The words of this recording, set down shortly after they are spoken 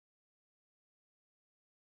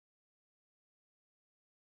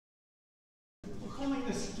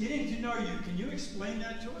this getting to know you. Can you explain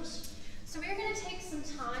that to us? So we're going to take some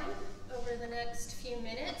time over the next few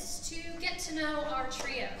minutes to get to know our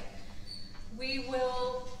trio. We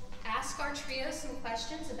will ask our trio some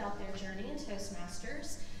questions about their journey in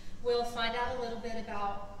Toastmasters. We'll find out a little bit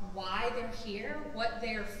about why they're here, what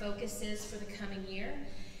their focus is for the coming year.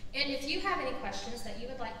 And if you have any questions that you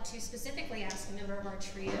would like to specifically ask a member of our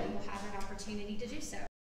trio, you'll have an opportunity to do so.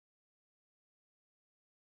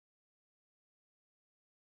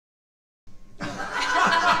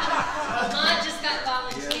 Ahmad just got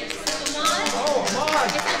volunteered. So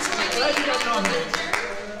Ahmad, Glad you don't know me.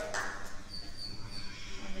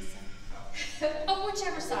 Oh,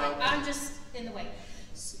 whichever side. I'm just in the way.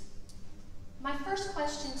 My first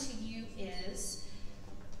question to you is,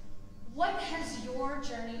 what has your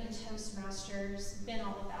journey in Toastmasters been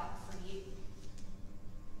all about for you?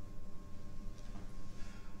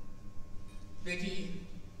 Vicki,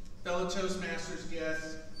 fellow Toastmasters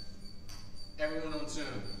guests, everyone on Zoom.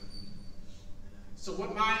 So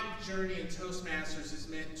what my journey in Toastmasters has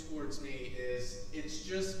meant towards me is it's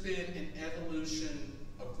just been an evolution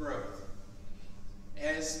of growth.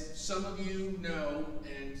 As some of you know,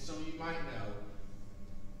 and some of you might know,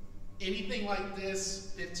 anything like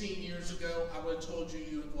this 15 years ago, I would have told you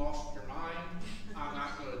you have lost your mind. I'm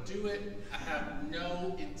not going to do it. I have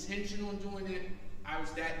no intention on doing it. I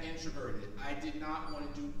was that introverted. I did not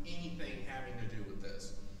want to do anything having to do with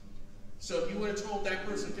this. So if you would have told that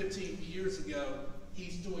person 15 years ago,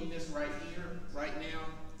 he's doing this right here, right now,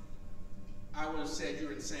 I would have said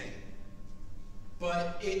you're insane.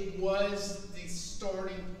 But it was the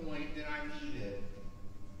starting point that I needed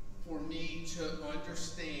for me to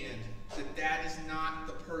understand that that is not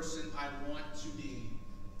the person I want to be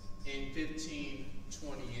in 15,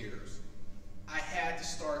 20 years. I had to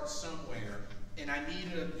start somewhere, and I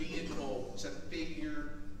needed a vehicle to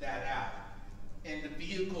figure that out. And the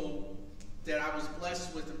vehicle that I was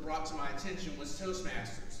blessed with and brought to my attention was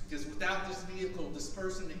Toastmasters. Because without this vehicle, this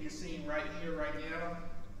person that you're seeing right here, right now,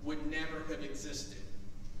 would never have existed.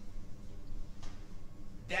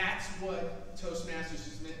 That's what Toastmasters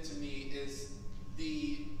has meant to me, is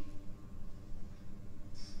the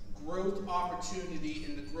growth opportunity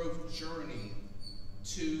and the growth journey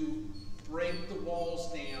to break the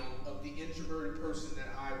walls down of the introverted person that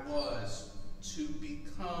I was to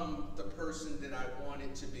become the person that I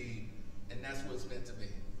wanted to be, and that's what it's meant to be.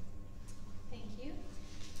 Thank you.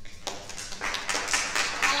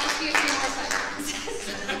 I'll ask you a few more questions.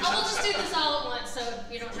 I will just do this all at once so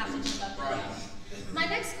you don't have to jump up. Right. My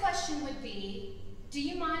next question would be, do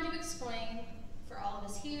you mind to explain for all of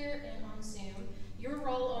us here and on Zoom your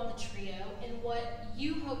role on the trio and what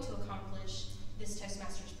you hope to accomplish this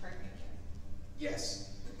Toastmasters program year?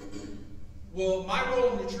 Yes. Well, my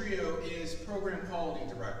role in the trio is Program Quality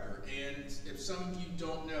Director, and if some of you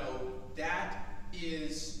don't know, that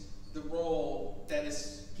is the role that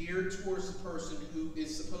is geared towards the person who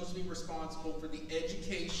is supposed to be responsible for the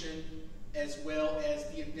education as well as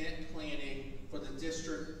the event planning for the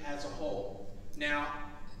district as a whole. Now,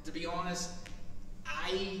 to be honest,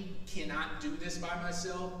 I cannot do this by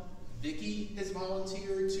myself. Vicki has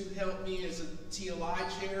volunteered to help me as a TLI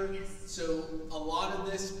chair, so a lot of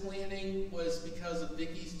this planning was because of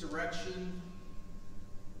Vicki's direction.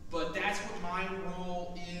 But that's what my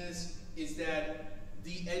role is that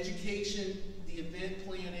the education, the event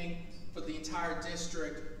planning for the entire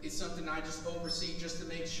district is something I just oversee just to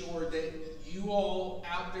make sure that you all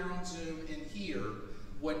out there on Zoom and here,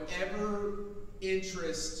 whatever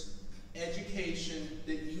interest, education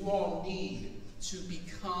that you all need to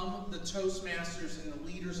become the Toastmasters and the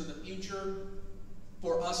leaders of the future,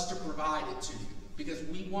 for us to provide it to you. Because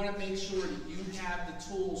we want to make sure that you have the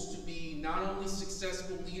tools to be not only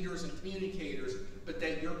successful leaders and communicators, but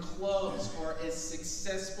that your clubs are as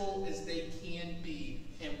successful as they can be.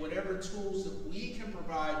 And whatever tools that we can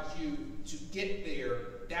provide you to get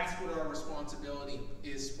there, that's what our responsibility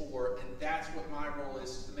is for. And that's what my role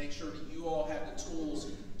is to make sure that you all have the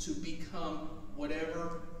tools to become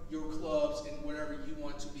whatever your clubs and whatever you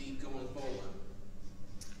want to be going forward.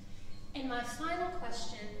 And my final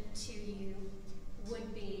question to you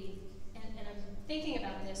would be, and I'm thinking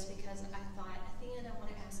about this because I thought at the end I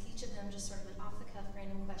want to ask each of them just sort of an off-the-cuff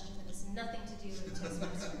random question that has nothing to do with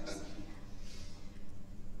Toastmasters.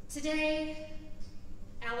 Today,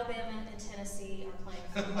 Alabama and Tennessee are playing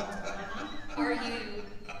football. Are you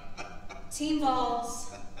team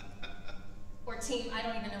balls or team, I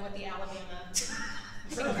don't even know what the Alabama,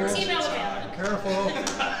 or team Alabama? Careful.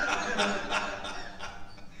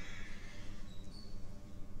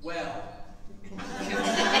 Well,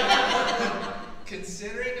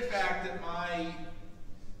 considering the fact that my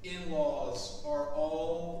in-laws are all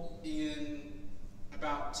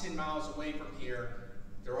about 10 miles away from here.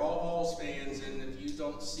 They're all Vols fans, and if you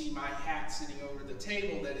don't see my hat sitting over the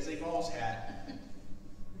table, that is a Vols hat.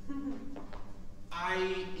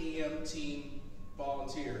 I am Team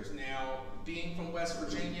Volunteers. Now, being from West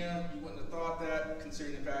Virginia, you wouldn't have thought that,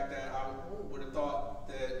 considering the fact that I would have thought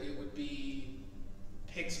that it would be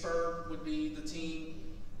Pittsburgh would be the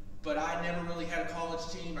team, but I never really had a college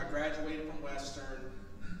team. I graduated from Western,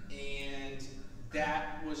 and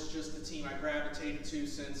that was just the team I gravitated to,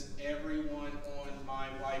 since everyone on my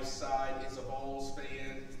wife's side is a Vols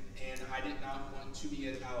fan, and I did not want to be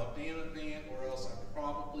an Alabama fan, or else I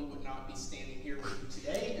probably would not be standing here with you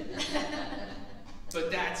today.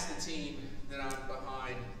 But that's the team that I'm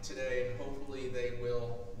behind today, and hopefully they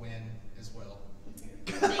will win as well. Thank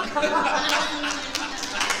you. Thank you very much.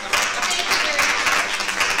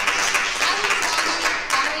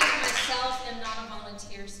 I myself am not a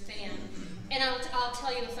Volunteers fan, and I'll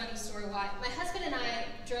tell you a funny story why. My husband and I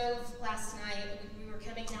drove last night. We were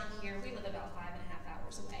coming down here. We live about 5.5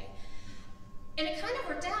 hours away. And it kind of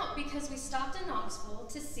worked out because we stopped in Knoxville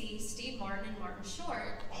to see Steve Martin and Martin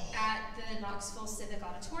Short at the Knoxville Civic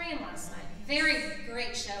Auditorium last night. Very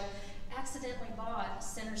great show. Accidentally bought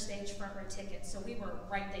center stage front row tickets, so we were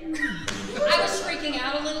right there. I was freaking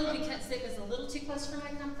out a little because it was a little too close for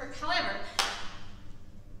my comfort. However,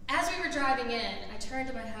 as we were driving in, I turned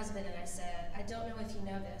to my husband and I said, I don't know if you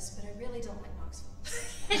know this, but I really don't like Knoxville.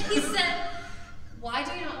 And he said, why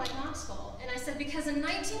do you not like Knoxville? And I said, because in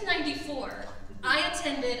 1994, I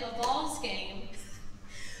attended a Vols game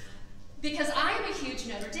because I am a huge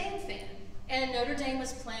Notre Dame fan, and Notre Dame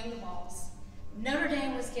was playing the Vols. Notre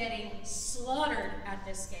Dame was getting slaughtered at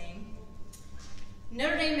this game.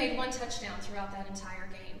 Notre Dame made one touchdown throughout that entire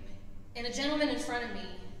game. And a gentleman in front of me,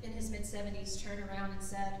 in his mid-70s, turned around and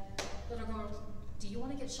said, little girl, do you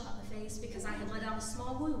want to get shot in the face? Because I had let out a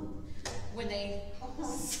small woo when they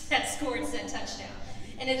had scored said touchdown.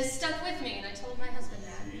 And it has stuck with me, and I told my husband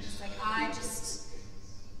that. He's just like,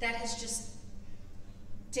 that has just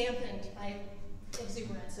dampened my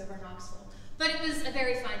exuberance over Knoxville. But it was a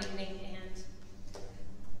very fine evening, and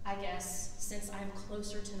I guess since I'm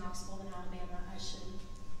closer to Knoxville than Alabama, I should.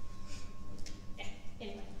 Yeah,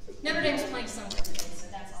 anyway. Notre Dame's playing somewhere today, so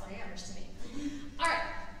that's all that matters to me. All right,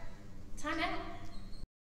 time out.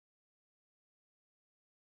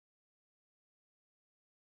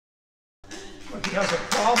 But he has a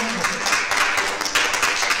problem with it.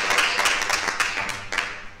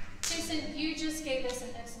 Jason, you just gave us an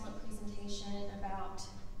excellent presentation about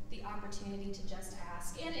the opportunity to just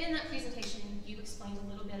ask. And in that presentation, you explained a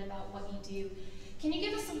little bit about what you do. Can you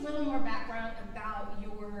give us a little more background about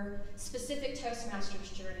your specific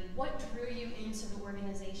Toastmasters journey? What drew you into the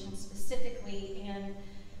organization specifically, and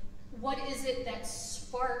what is it that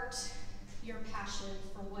sparked your passion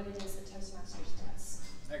for what it is that Toastmasters does?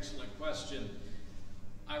 Excellent question.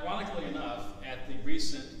 Ironically enough, at the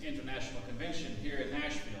recent international convention here in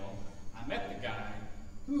Nashville, I met the guy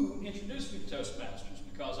who introduced me to Toastmasters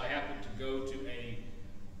because I happened to go to a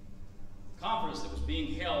conference that was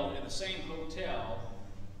being held in the same hotel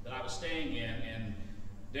that I was staying in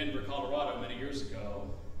Denver, Colorado many years ago,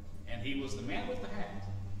 and he was the man with the hat.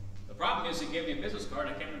 The problem is he gave me a business card,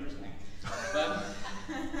 I can't remember his name. But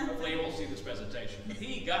hopefully he won't see this presentation.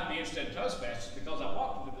 He got me interested in Toastmasters because I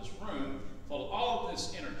walked into this room full of all of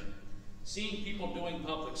this energy, seeing people doing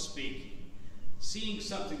public speaking, seeing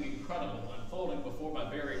something incredible unfolding before my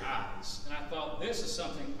very eyes. And I thought, this is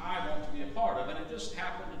something I want to be a part of. And it just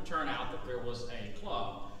happened to turn out that there was a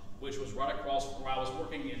club, which was right across from where I was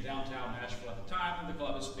working in downtown Nashville at the time, and the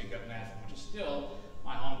club is Speak Up Nashville, which is still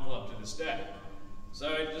my home club to this day.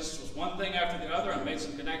 So it just was one thing after the other. I made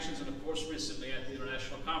some connections, and of course recently at the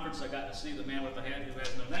international conference I got to see the man with the hat who has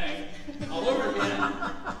no name all over again.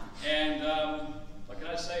 And what can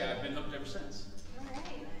I say, I've been hooked ever since. All right.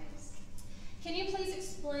 Nice. Can you please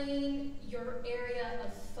explain your area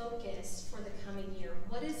of focus for the coming year?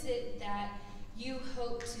 What is it that you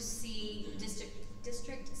hope to see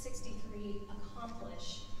District 63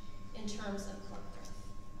 accomplish in terms of club growth?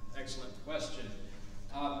 Excellent question.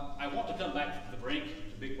 I want to come back to the brink,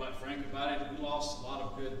 to be quite frank about it. We lost a lot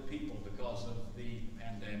of good people because of the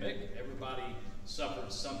pandemic. Everybody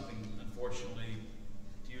suffered something, unfortunately,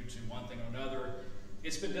 due to one thing or another.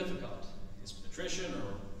 It's been difficult. It's been attrition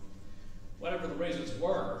or whatever the reasons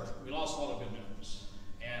were. We lost a lot of good members.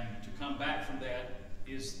 And to come back from that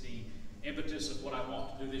is the impetus of what I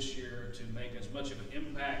want to do this year, to make as much of an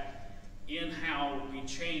impact in how we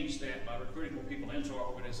change that by recruiting more people into our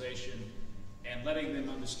organization and letting them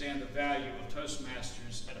understand the value of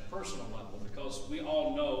Toastmasters at a personal level, because we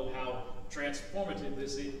all know how transformative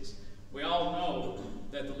this is. We all know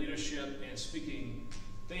that the leadership and speaking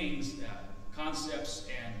things, concepts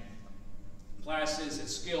and classes and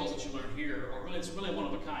skills that you learn here are really, it's really one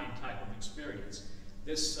of a kind type of experience.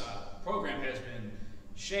 This program has been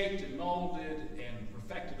shaped and molded and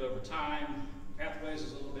perfected over time. Pathways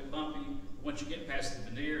is a little bit bumpy. Once you get past the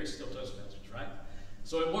veneer, it's still Toastmasters, right?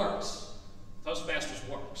 So it works. Toastmasters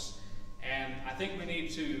works. And I think we need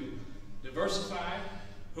to diversify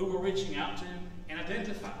who we're reaching out to and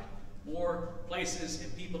identify more places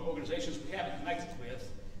and people and organizations we haven't connected with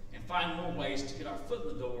and find more ways to get our foot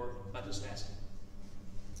in the door by just asking.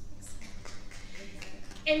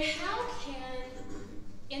 And how can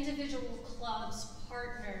individual clubs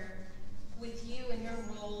partner with you in your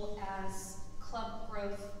role as club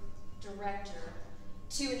growth director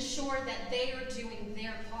to ensure that they are doing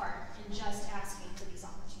their part in just asking for these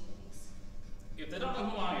opportunities? If they don't know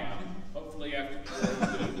who I am, hopefully after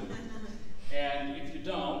today you do. And if you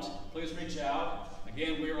don't, please reach out.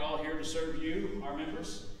 Again, we are all here to serve you, our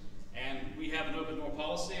members. And we have an open door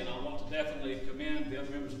policy, and I want to definitely commend the other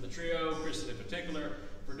members of the trio, Kristen in particular,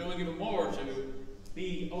 for doing even more to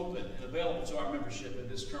be open and available to our membership in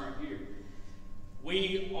this current year.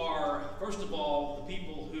 We are, first of all, the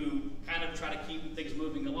people who kind of try to keep things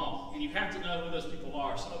moving along. And you have to know who those people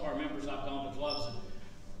are. Some of our members, I've gone to clubs, and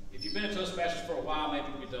if you've been at Toastmasters for a while, maybe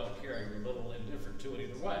we don't care. You're a little indifferent to it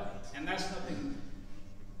either way. And that's nothing,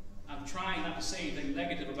 I'm trying not to say anything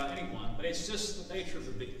negative about anyone, but it's just the nature of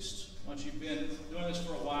the beast. Once you've been doing this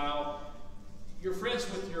for a while, you're friends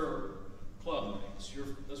with your club mates.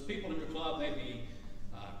 Those people in your club may be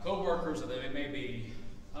co-workers, or they may be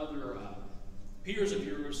other peers of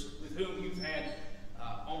yours with whom you've had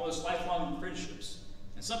almost lifelong friendships.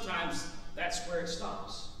 And sometimes that's where it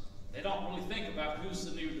stops. They don't really think about who's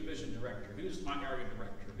the new division director, who's my area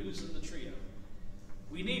director, who's in the trio.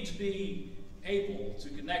 We need to be able to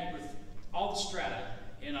connect with all the strata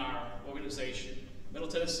in our organization, Middle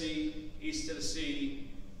Tennessee, East Tennessee,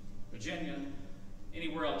 Virginia,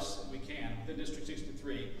 anywhere else that we can within District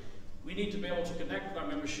 63. We need to be able to connect with our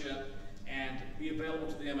membership and be available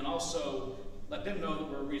to them, and also let them know that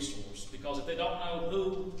we're a resource. Because if they don't know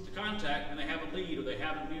who to contact when they have a lead or they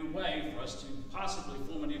have a new way for us to possibly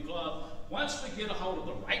form a new club, once we get a hold of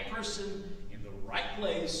the right person in the right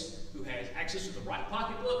place who has access to the right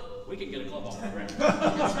pocketbook, we can get a club off the ground.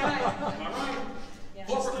 That's right. Am I right? Yes.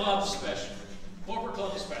 Corporate clubs especially. Corporate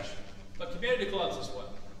clubs especially. But community clubs as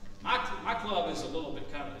well. My club is a little bit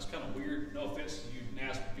kind of weird, no offense to you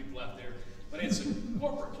NASPA people out there, but it's a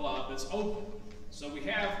corporate club that's open. So we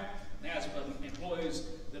have NASPA employees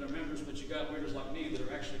that are members, but you got weirdos like me that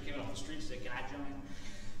are actually came off the street and say, "Can I join?"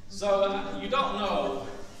 So you don't know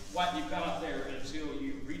what you've got out there until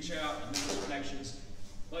you reach out and make those connections.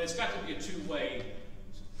 But it's got to be a two-way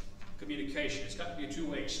communication. It's got to be a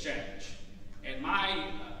two-way exchange. And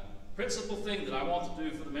my principal thing that I want to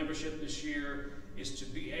do for the membership this year is to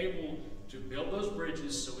be able to build those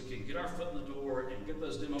bridges so we can get our foot in the door and get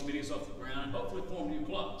those demo meetings off the ground and hopefully form new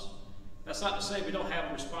clubs. That's not to say we don't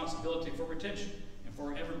have a responsibility for retention and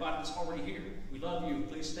for everybody that's already here. We love you.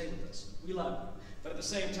 Please stay with us. We love you. But at the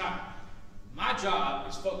same time, my job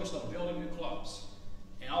is focused on building new clubs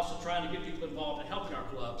and also trying to get people involved in helping our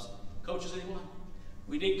clubs. Coaches, anyone?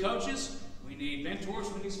 We need coaches. We need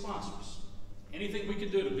mentors. We need sponsors. Anything we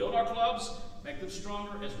can do to build our clubs, make them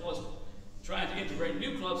stronger, as well as trying to integrate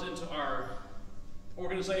new clubs into our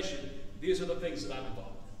organization, these are the things that I'm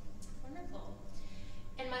involved in. Wonderful.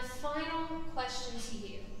 And my final question to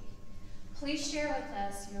you. Please share with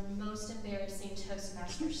us your most embarrassing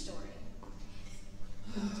Toastmaster story.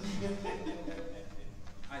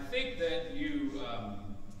 I think that you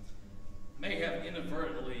may have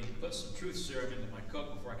inadvertently put some truth serum into my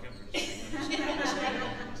Coke before I came to this meeting.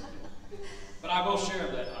 But I will share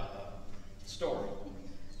that story.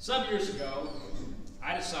 Some years ago,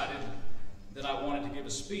 I decided that I wanted to give a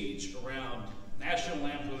speech around National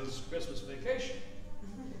Lampoon's Christmas Vacation.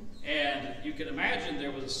 And you can imagine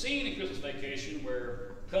there was a scene in Christmas Vacation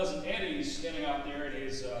where Cousin Eddie's standing out there in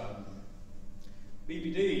his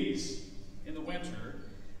BBDs in the winter,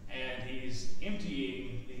 and he's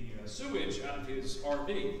emptying the sewage out of his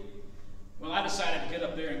RV. Well, I decided to get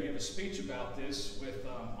up there and give a speech about this with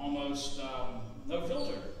almost no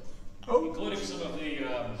filter, including some of the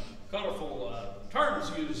colorful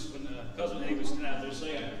terms used when Cousin Eddie was standing out there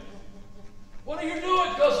saying, "What are you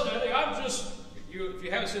doing, Cousin Eddie? I'm just..." If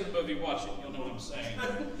you haven't seen the movie, watch it. You'll know what I'm saying.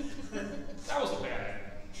 That was a bad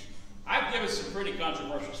idea. I've given some pretty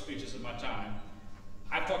controversial speeches in my time.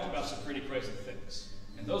 I've talked about some pretty crazy things.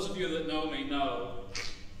 And those of you that know me know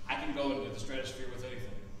I can go into the stratosphere with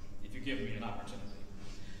anything if you give me an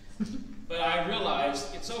opportunity. But I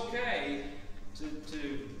realized it's okay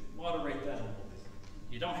to moderate that a little bit.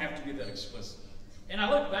 You don't have to be that explicit. And I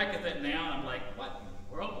look back at that now and I'm like, what in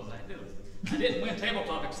the world was I doing? I didn't win table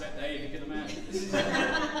topics that day, if you can imagine.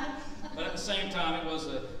 But at the same time, it was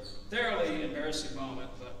a thoroughly embarrassing moment,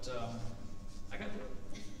 but I got through it.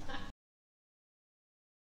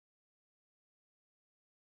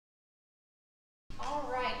 All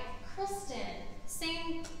right, Kristen,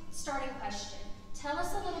 same starting question. Tell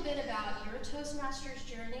us a little bit about your Toastmasters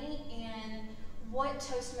journey and what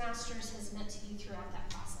Toastmasters has meant to you throughout that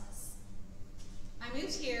process. I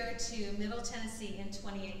moved here to Middle Tennessee in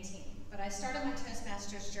 2018, but I started my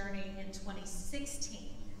Toastmasters journey in 2016.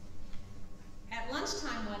 At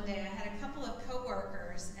lunchtime one day, I had a couple of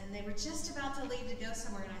coworkers, and they were just about to leave to go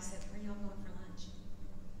somewhere, and I said, "Where are y'all going for lunch?"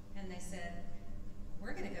 And they said,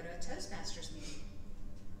 "We're going to go to a Toastmasters meeting.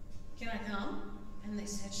 Can I come?" And they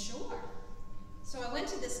said, "Sure." So I went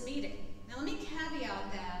to this meeting. Now let me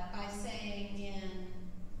caveat that by saying in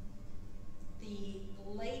the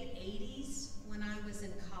late 80s, when I was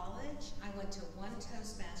in college, I went to one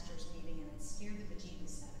Toastmasters meeting and it scared the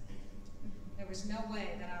bejeebies out of me. There was no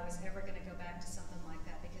way that I was ever going to go back to something like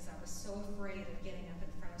that because I was so afraid of getting up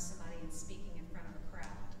in front of somebody and speaking in front of a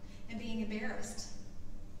crowd and being embarrassed.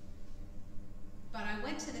 But I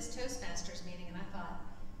went to this Toastmasters meeting and I thought,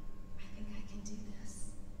 I think I can do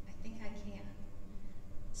this. I think I can.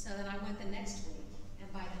 So then I went the next week,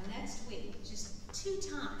 and by the next week, just 2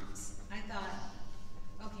 times, I thought,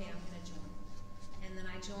 okay, I'm going to join. And then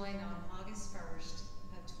I joined on August 1st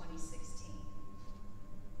of 2016.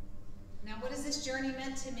 Now, what has this journey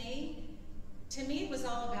meant to me? To me, it was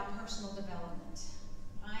all about personal development.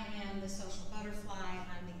 I am the social butterfly.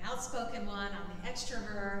 I'm the outspoken one. I'm the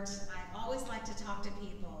extrovert. I always like to talk to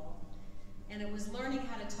people. And it was learning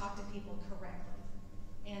how to talk to people correctly.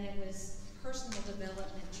 And it was personal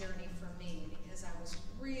development journey for me because I was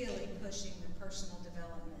really pushing the personal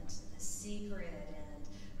development, The Secret and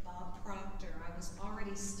Bob Proctor. I was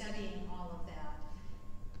already studying all of that.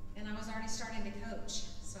 And I was already starting to coach.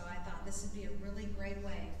 So I thought this would be a really great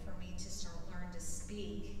way for me to learn to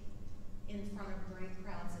speak in front of great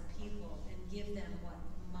crowds of people and give them what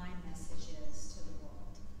my message is to the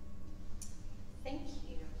world. Thank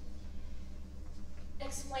you.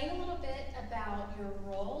 Explain a little bit about your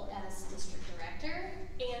role as district director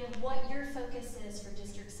and what your focus is for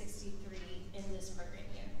District 63 in this program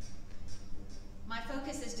year. My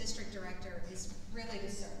focus as district director is really to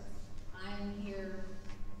serve. I'm here,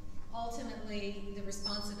 ultimately the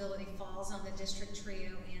responsibility falls on the district trio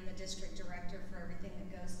and the district director for everything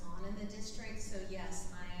that goes on in the district. So yes,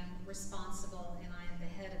 I am responsible and I am the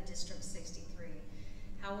head of District 63.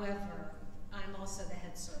 However, I'm also the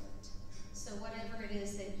head servant. So whatever it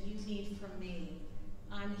is that you need from me,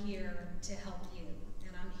 I'm here to help you,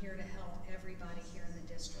 and I'm here to help everybody here in the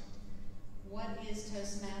district. What is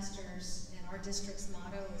Toastmasters? And our district's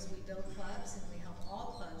motto is we build clubs and we help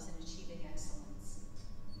all clubs in achieving excellence.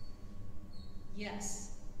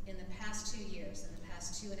 Yes, in the past 2 years, in the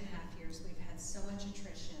past 2.5 years, we've had so much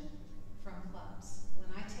attrition from clubs. When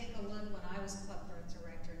I take a look when I was club growth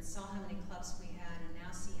director and saw how many clubs we had and now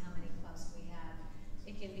see how many clubs we have,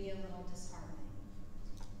 it can be a little disheartening.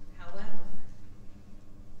 However,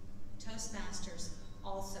 Toastmasters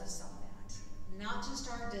also saw that. Not just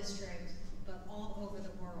our district, but all over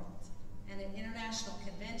the world. And at International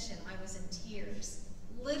Convention, I was in tears,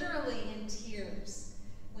 literally in tears,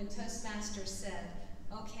 when Toastmasters said,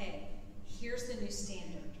 okay, here's the new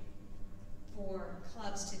standard for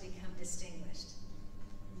clubs to become distinguished.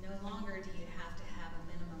 No longer do you have to have a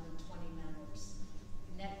minimum of 20 members,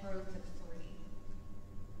 net growth of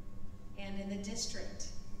 3. And in the district,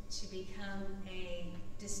 to become a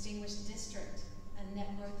distinguished district, a net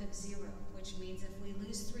growth of 0, which means if we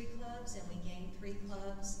lose 3 clubs and we gain 3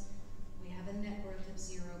 clubs, we have a net growth of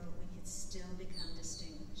 0, but we could still become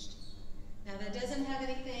distinguished. Now that doesn't have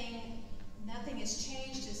anything, nothing has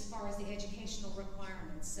changed as far as the educational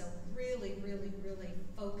requirements, so really, really, really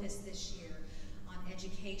focus this year on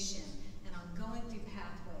education and on going through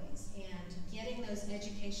pathways and getting those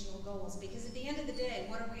educational goals, because at the end of the day,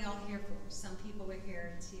 what are we all here for? Some people are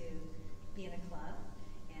here to be in a club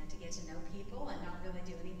and to get to know people and not really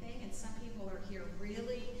do anything, and some people are here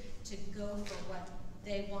really to go for what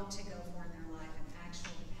they want to go for in their life and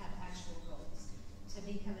actually have actual goals, to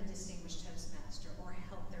become a distinguished Toastmaster or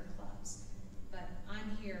help their clubs. But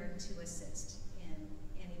I'm here to assist in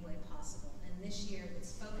any way possible. And this year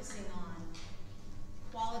it's focusing on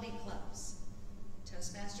quality clubs.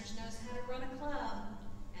 Toastmasters knows how to run a club,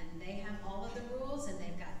 and they have all of the rules and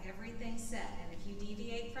they've got everything set. And if you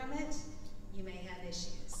deviate from it, you may have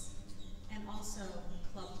issues. And also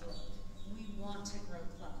club growth. We want to grow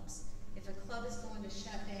clubs. If a club is going to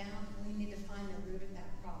shut down, we need to find the root of that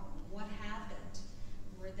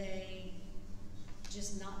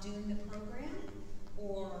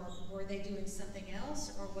they doing something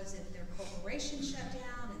else, or was it their corporation shut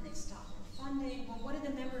down and they stopped their funding? Well, what do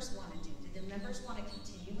the members want to do? Do the members want to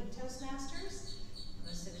continue with Toastmasters?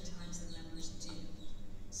 Most of the times the members do.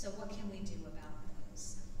 So what can we do about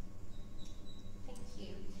those? Thank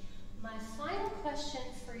you. My final question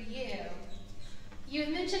for you. You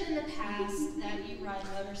have mentioned in the past that you ride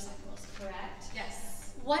motorcycles, correct?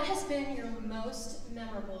 Yes. What has been your most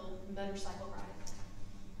memorable motorcycle ride?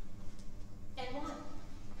 And why?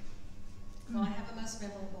 Well, I have a most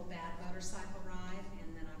memorable bad motorcycle ride,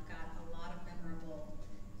 and then I've got a lot of memorable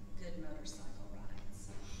good motorcycle rides.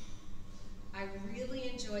 I really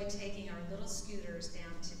enjoy taking our little scooters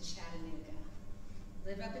down to Chattanooga.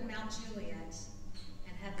 Live up in Mount Juliet,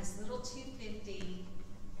 and had this little 250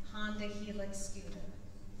 Honda Helix scooter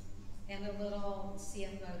and a little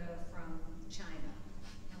CF Moto from China.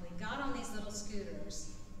 And we got on these little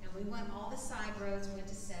scooters, and we went all the side roads, went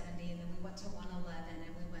to 70, and then we went to 111,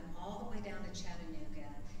 and we went all the way down to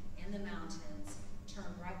Chattanooga in the mountains,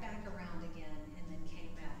 turned right back around again, and then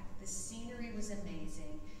came back. The scenery was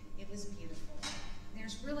amazing. It was beautiful.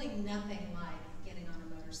 There's really nothing like getting on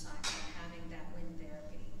a motorcycle and having that wind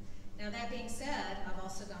therapy. Now that being said, I've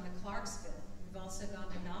also gone to Clarksville. We've also gone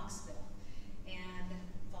to Knoxville, and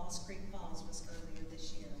Falls Creek Falls was earlier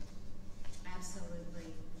this year.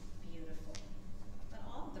 Absolutely beautiful. But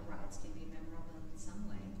all of the rides can be memorable in some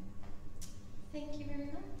way. Thank you very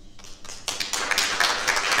much.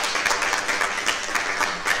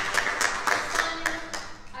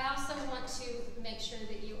 I also want to make sure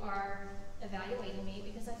that you are evaluating me,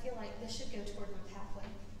 because I feel like this should go toward my pathway.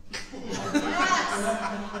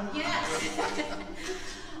 Yes! Yes!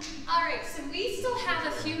 All right, so we still have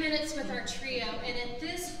a few minutes with our trio, and at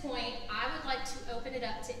this point, I would like to open it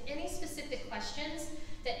up to any specific questions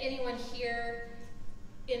that anyone here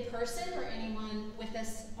in person or anyone with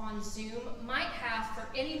us on Zoom might have for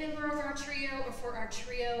any member of our trio or for our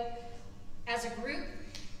trio as a group,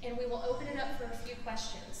 and we will open it up for a few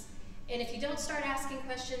questions. And if you don't start asking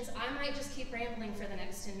questions, I might just keep rambling for the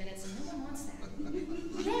next 10 minutes, and no one wants that.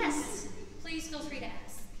 Yes, please feel free to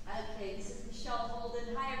ask. Okay, this is Michelle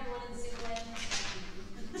Holden. Hi everyone in Zoom land.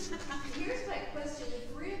 Here's my question.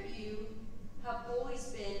 The three of you have always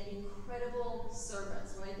been incredible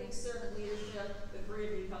servants. When I think servant leadership, the three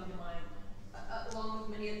of you come to mind, along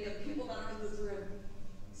with many of the other people that are in this room.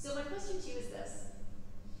 So my question to you is this.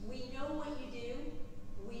 We know what you do.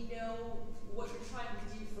 We know what you're trying to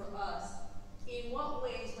do for us. In what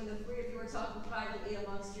ways, when the three of you are talking privately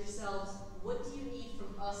amongst yourselves, what do you need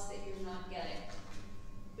from us that you're not getting?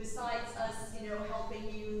 Besides us, helping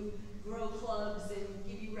you grow clubs and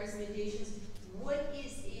give you recommendations, what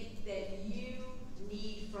is it that you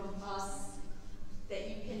need from us that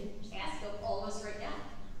you can ask of all of us right now?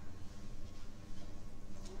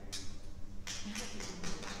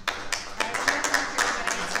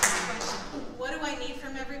 What do I need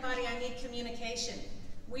from everybody? I need communication.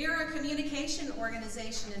 We are a communication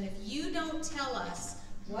organization, and if you don't tell us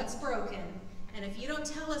what's broken, and if you don't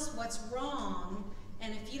tell us what's wrong,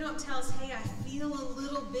 and if you don't tell us, hey, I feel a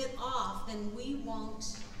little bit off, then we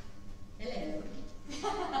won't, hello,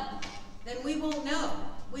 then we won't know.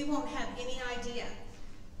 We won't have any idea.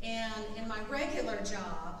 And in my regular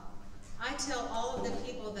job, I tell all of the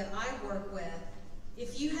people that I work with,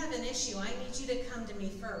 if you have an issue, I need you to come to me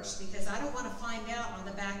first, because I don't want to find out on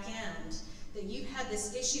the back end that you had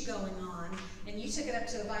this issue going on, and you took it up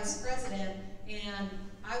to a vice president, and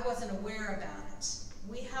I wasn't aware about it.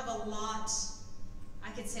 We have a lot,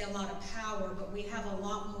 I could say a lot of power, but we have a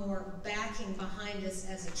lot more backing behind us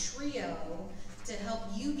as a trio to help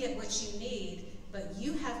you get what you need, but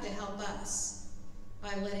you have to help us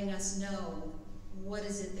by letting us know what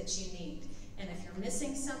is it that you need. And if you're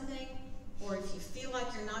missing something, or if you feel like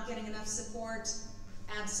you're not getting enough support,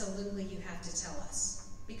 absolutely you have to tell us.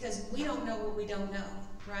 Because we don't know what we don't know,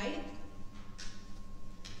 right?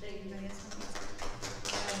 Thank you.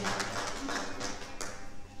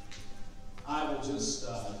 I will just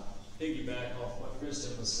piggyback off what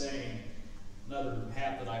Kristen was saying. Another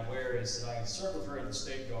hat that I wear is that I served with her in the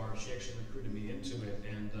State Guard. She actually recruited me into it,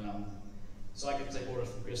 and so I can take orders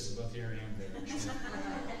from Kristen both here and there. Actually.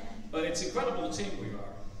 But it's incredible the team we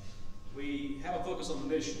are. We have a focus on the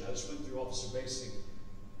mission. I just went through Officer Basic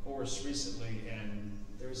course recently, and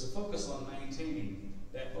there's a focus on maintaining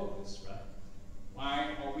that focus, right?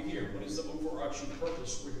 Why are we here? What is the overarching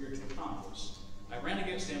purpose we're here to accomplish? I ran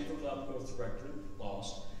against him for club growth director,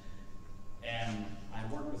 lost, and I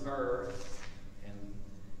worked with her and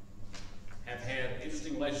have had an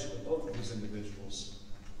interesting relationship with both of these individuals,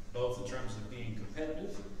 both in terms of being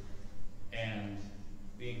competitive and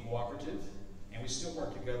being cooperative, and we still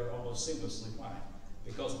work together almost seamlessly. Why?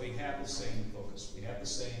 because we have the same focus. We have the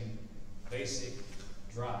same basic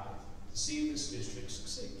drive to see this district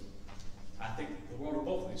succeed. I think the world of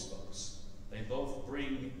both of these folks. They both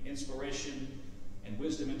bring inspiration and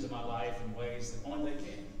wisdom into my life in ways that only they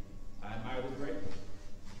can. I admire them greatly.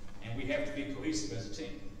 And we have to be cohesive as a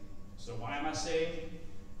team. So why am I saying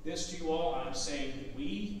this to you all? I'm saying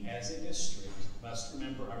we as a district must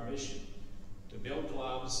remember our mission to build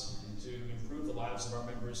clubs and to improve the lives of our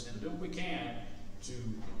members and to do what we can to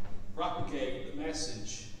propagate the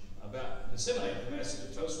message about, disseminate the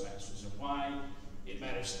message of Toastmasters and why it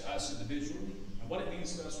matters to us individually and what it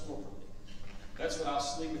means to us corporately. That's what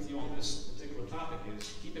I'll leave with you on this particular topic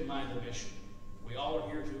is keep in mind the mission. We all are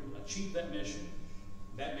here to achieve that mission.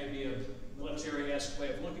 That may be a military-esque way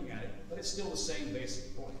of looking at it, but it's still the same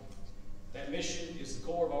basic point. That mission is the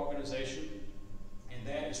core of our organization, and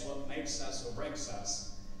that is what makes us or breaks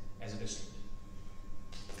us as a district.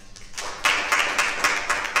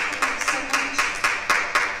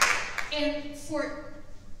 And for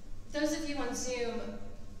those of you on Zoom,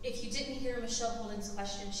 if you didn't hear Michelle Holden's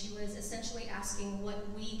question, she was essentially asking what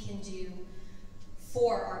we can do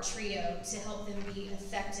for our trio to help them be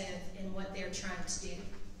effective in what they're trying to do.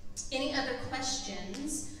 Any other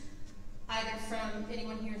questions, either from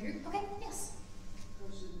anyone here in the group? Okay, yes.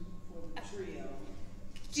 Question for the trio.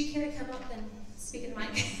 Do you care to come up and speak in the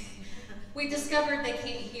mic? We discovered they can't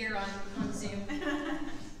hear on Zoom.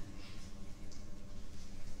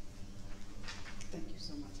 Thank you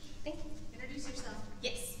so much. Thank you. Introduce yourself.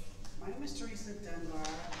 Yes. My name is Teresa Dunbar.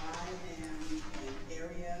 I am an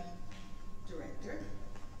area director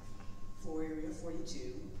for Area 42,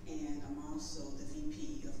 and I'm also the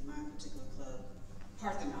VP of my particular club,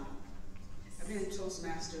 Parthenon. I've been in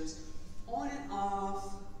Toastmasters on and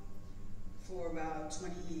off for about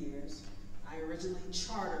 20 years. I originally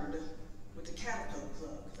chartered with the Caterpillar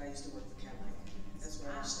Club, because I used to work for Caterpillar. That's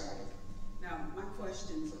where I started. Now, my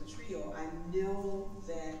question for the trio, I know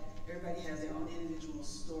that everybody has their own individual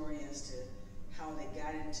story as to how they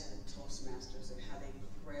got into Toastmasters and how they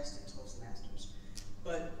progressed in Toastmasters.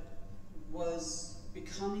 But was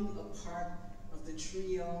becoming a part of the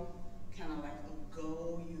trio kind of like a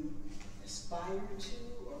goal you aspired to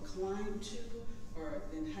or climbed to? Or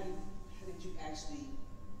then how did you actually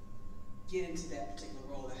get into that particular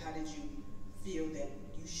role? Or how did you feel that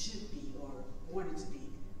you should be or wanted to be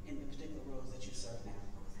in the particular roles that you serve now?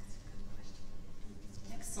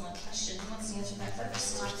 Excellent question. Who wants to answer that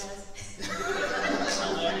first?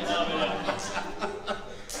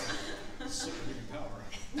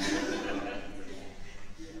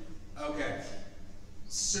 Okay,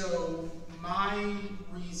 so my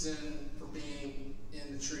reason for being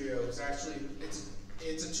in the trio is actually,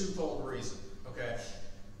 it's a twofold reason, okay?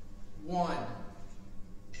 One,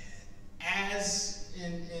 as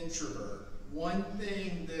an introvert, one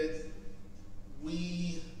thing that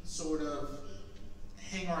we sort of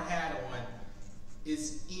hang our hat on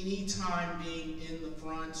is any time being in the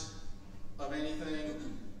front of anything,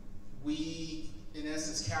 we, in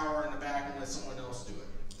essence, cower in the back and let someone else do it.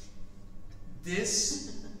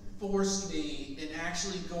 This forced me in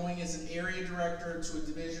actually going as an area director to a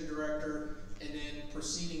division director and then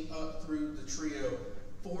proceeding up through the trio,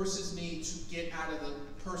 forces me to get out of the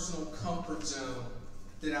personal comfort zone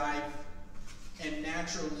that I am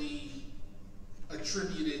naturally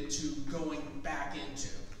attributed to going back into.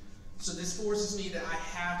 So this forces me that I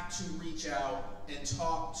have to reach out and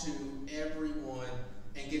talk to everyone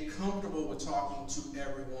and get comfortable with talking to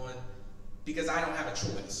everyone because I don't have a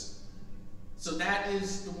choice. So that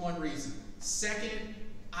is the one reason. Second,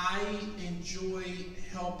 I enjoy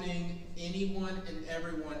helping anyone and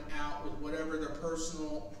everyone out with whatever their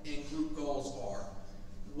personal and group goals are.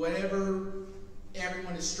 Whatever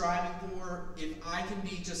everyone is striving for, if I can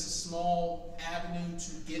be just a small avenue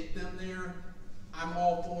to get them there, I'm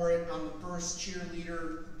all for it. I'm the first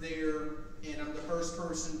cheerleader there, and I'm the first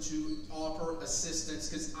person to offer assistance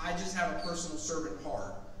because I just have a personal servant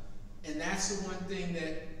heart. And that's the one thing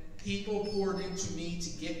that people poured into me to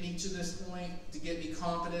get me to this point, to get me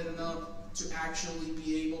confident enough to actually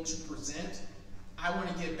be able to present. I want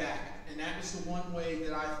to give back. And that was the one way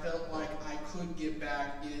that I felt like I could give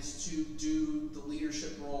back is to do the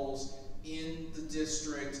leadership roles in the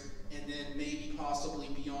district and then maybe possibly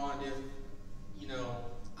beyond if, you know,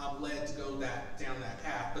 I'm led to go down that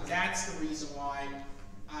path. But that's the reason why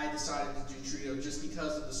I decided to do trio, just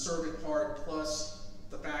because of the servant part, plus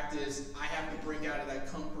the fact is I have to break out of that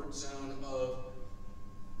comfort zone of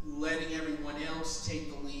letting everyone else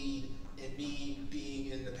take the lead and me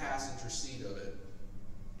being in the passenger seat of it.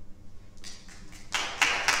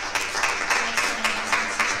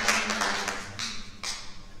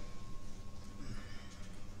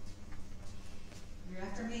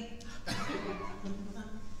 after me?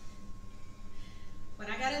 When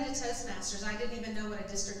I got into Toastmasters, I didn't even know what a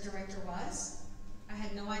district director was. I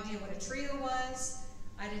had no idea what a trio was.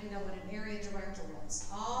 I didn't know what an area director was.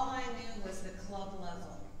 All I knew was the club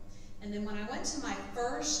level. And then when I went to my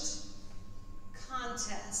first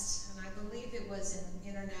contest, and I believe it was an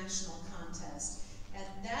international contest,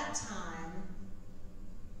 at that time,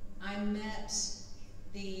 I met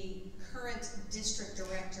the current district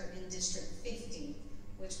director in District 50,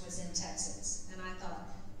 which was in Texas. And I thought,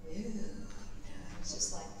 ooh, it's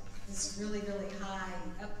just like this really, really high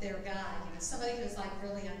up there guy, somebody who's like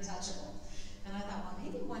really untouchable. And I thought, well,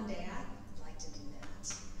 maybe one day I'd like to do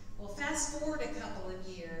that. Well, fast forward a couple of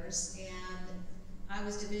years, and I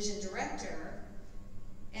was division director,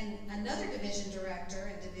 and another division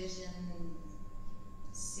director in Division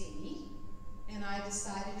C, and I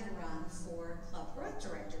decided to run for club growth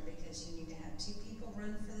director because you need to have 2 people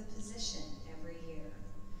run for the position every year.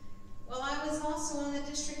 Well, I was also on the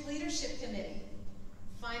district leadership committee,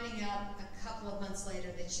 finding out a couple of months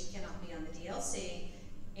later that you cannot be on the DLC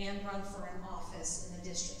and run for an office in the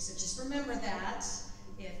district. So just remember that.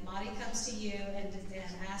 If Marty comes to you and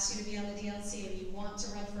asks you to be on the DLC and you want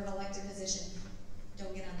to run for an elected position,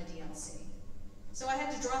 don't get on the DLC. So I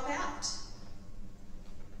had to drop out.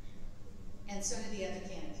 And so did the other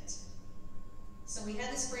candidate. So we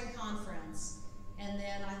had the spring conference, and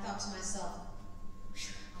then I thought to myself,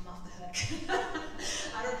 I'm off the hook.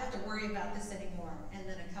 I don't have to worry about this anymore. And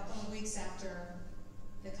then a couple of weeks after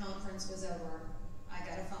the conference was over, I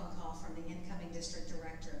got a phone call from the incoming district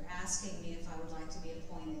director asking me if I would like to be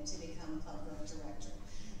appointed to become club growth director.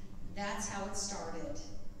 That's how it started,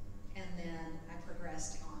 and then I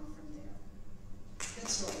progressed on from there. Good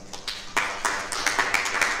story.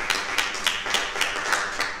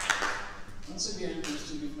 Once again,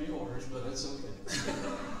 there's 2 give me orders, but it's okay.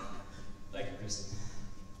 Thank you, Kristen.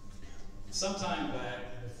 Sometime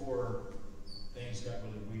back, before things got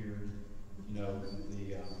really weird, the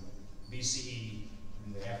BCE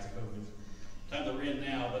and the after COVID time that we're in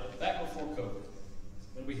now, but back before COVID,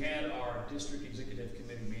 when we had our district executive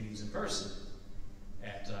committee meetings in person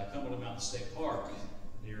at Cumberland Mountain State Park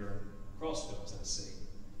near Crossville, Tennessee.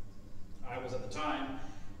 I was at the time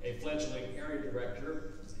a fledgling area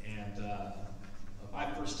director, and my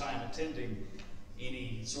first time attending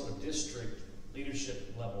any sort of district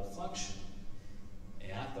leadership level function.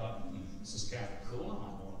 And I thought, this is kind of cool. I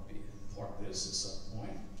might want to be a part of this at some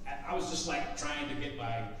point. I was just like trying to get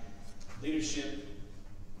my leadership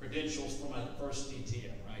credentials for my first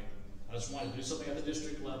DTM, right? I just wanted to do something at the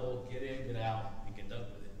district level, get in, get out, and get done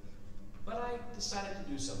with it. But I decided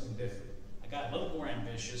to do something different. I got a little more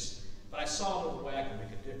ambitious, but I saw the way I could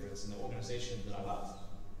make a difference in the organization that I love.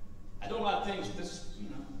 I do a lot of things, but this,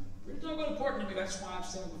 really not important to me. That's why I'm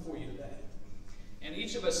standing before you today. And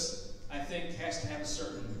each of us, I think, has to have a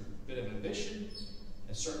certain bit of ambition,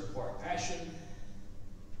 a certain part of passion,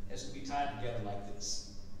 has to be tied together like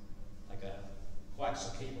this, like a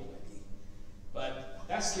coaxial cable maybe. But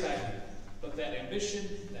that's the idea. Put that ambition,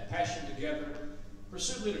 that passion together,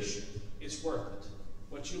 pursue leadership. It's worth it.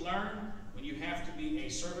 What you learn when you have to be a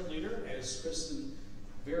servant leader, as Kristen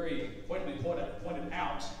very pointedly pointed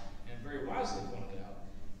out, and very wisely pointed out,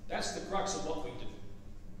 that's the crux of what we do.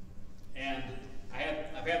 And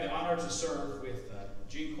I've had the honor to serve with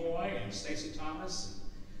Gene Coy and Stacy Thomas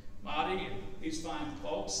and Marty and these fine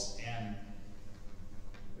folks, and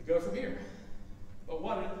we go from here. But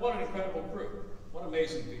what an incredible crew. What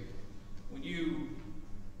amazing people. When you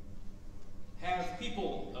have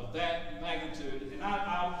people of that magnitude, and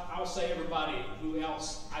I'll say everybody who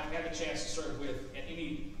else I've had the chance to serve with at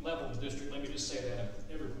any level of the district, let me just say that,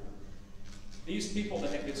 everyone. These people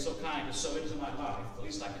that have been so kind and so into my life, the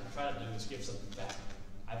least I can try to do is give something back.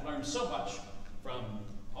 I've learned so much from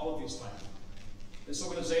all of these fine people. This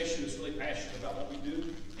organization is really passionate about what we do,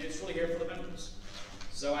 and it's really here for the members.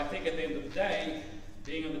 So I think at the end of the day,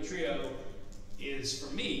 being on the trio is,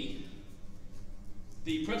 for me,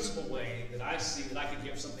 the principal way that I see that I can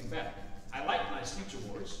give something back. I like my speech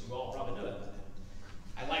awards. You all probably know that by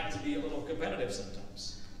now. I like to be a little competitive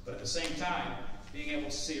sometimes. But at the same time, being able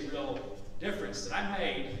to see a real difference that I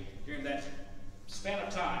made during that span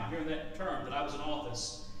of time, during that term that I was in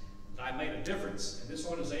office, that I made a difference in this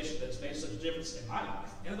organization that's made such a difference in my life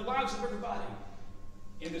and in the lives of everybody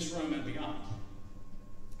in this room and beyond.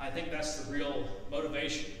 I think that's the real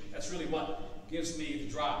motivation. That's really what gives me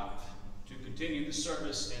the drive to continue the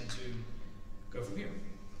service and to go from here.